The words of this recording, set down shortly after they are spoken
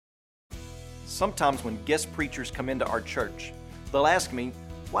Sometimes when guest preachers come into our church, they'll ask me,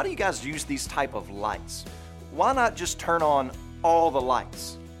 why do you guys use these type of lights? Why not just turn on all the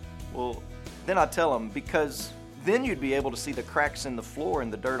lights? Well, then I tell them, because then you'd be able to see the cracks in the floor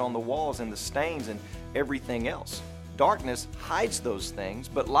and the dirt on the walls and the stains and everything else. Darkness hides those things,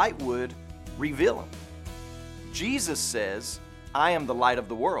 but light would reveal them. Jesus says, I am the light of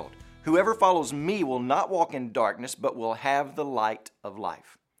the world. Whoever follows me will not walk in darkness, but will have the light of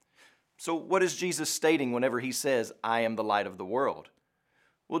life. So what is Jesus stating whenever he says, I am the light of the world?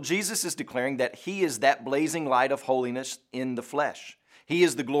 Well, Jesus is declaring that he is that blazing light of holiness in the flesh. He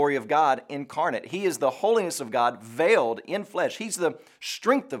is the glory of God incarnate. He is the holiness of God veiled in flesh. He's the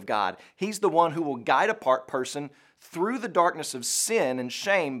strength of God. He's the one who will guide a person through the darkness of sin and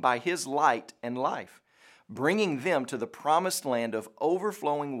shame by his light and life, bringing them to the promised land of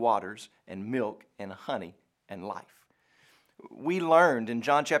overflowing waters and milk and honey and life. We learned in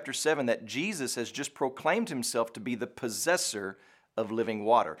John chapter 7 that Jesus has just proclaimed himself to be the possessor of living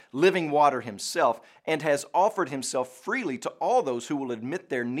water himself, and has offered himself freely to all those who will admit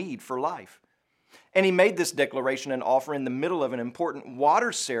their need for life. And he made this declaration and offer in the middle of an important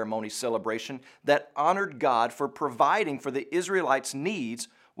water ceremony celebration that honored God for providing for the Israelites' needs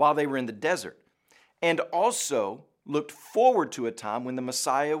while they were in the desert, and also looked forward to a time when the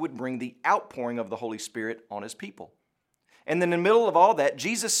Messiah would bring the outpouring of the Holy Spirit on his people. And then in the middle of all that,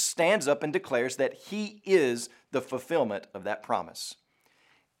 Jesus stands up and declares that he is the fulfillment of that promise.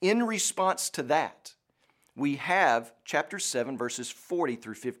 In response to that, we have chapter 7, verses 40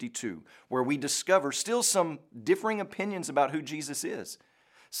 through 52, where we discover still some differing opinions about who Jesus is.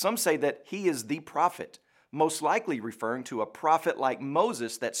 Some say that he is the prophet, most likely referring to a prophet like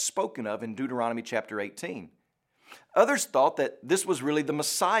Moses that's spoken of in Deuteronomy chapter 18. Others thought that this was really the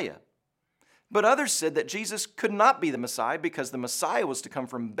Messiah. But others said that Jesus could not be the Messiah because the Messiah was to come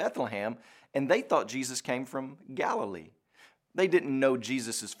from Bethlehem, and they thought Jesus came from Galilee. They didn't know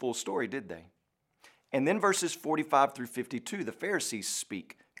Jesus' full story, did they? And then verses 45 through 52, the Pharisees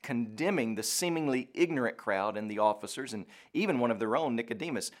speak, condemning the seemingly ignorant crowd and the officers, and even one of their own,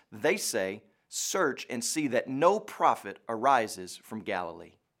 Nicodemus. They say, search and see that no prophet arises from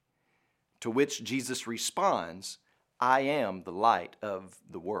Galilee. To which Jesus responds, I am the light of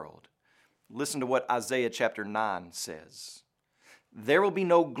the world. Listen to what Isaiah chapter 9 says. There will be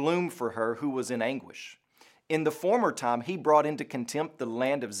no gloom for her who was in anguish. In the former time he brought into contempt the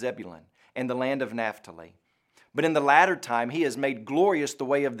land of Zebulun and the land of Naphtali. But in the latter time he has made glorious the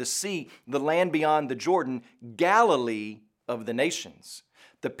way of the sea, the land beyond the Jordan, Galilee of the nations.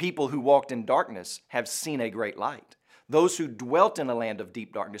 The people who walked in darkness have seen a great light. Those who dwelt in a land of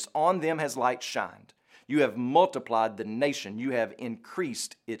deep darkness, on them has light shined. You have multiplied the nation. You have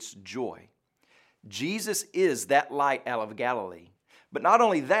increased its joy. Jesus is that light out of Galilee. But not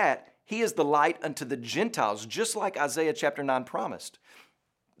only that, he is the light unto the Gentiles, just like Isaiah chapter 9 promised.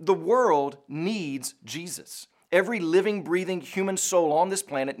 The world needs Jesus. Every living, breathing human soul on this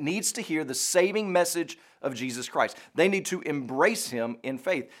planet needs to hear the saving message of Jesus Christ. They need to embrace him in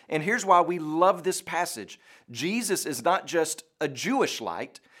faith. And here's why we love this passage. Jesus is not just a Jewish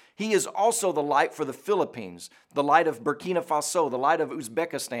light. He is also the light for the Philippines, the light of Burkina Faso, the light of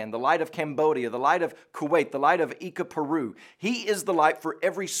Uzbekistan, the light of Cambodia, the light of Kuwait, the light of Ica, Peru. He is the light for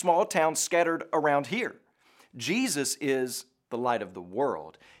every small town scattered around here. Jesus is the light of the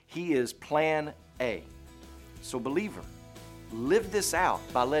world. He is plan A. So believer, live this out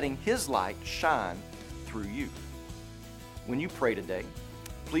by letting his light shine through you. When you pray today,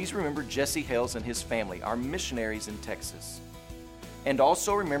 please remember Jesse Hales and his family, our missionaries in Texas. And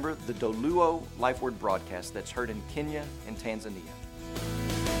also remember the Doluo Life Word broadcast that's heard in Kenya and Tanzania.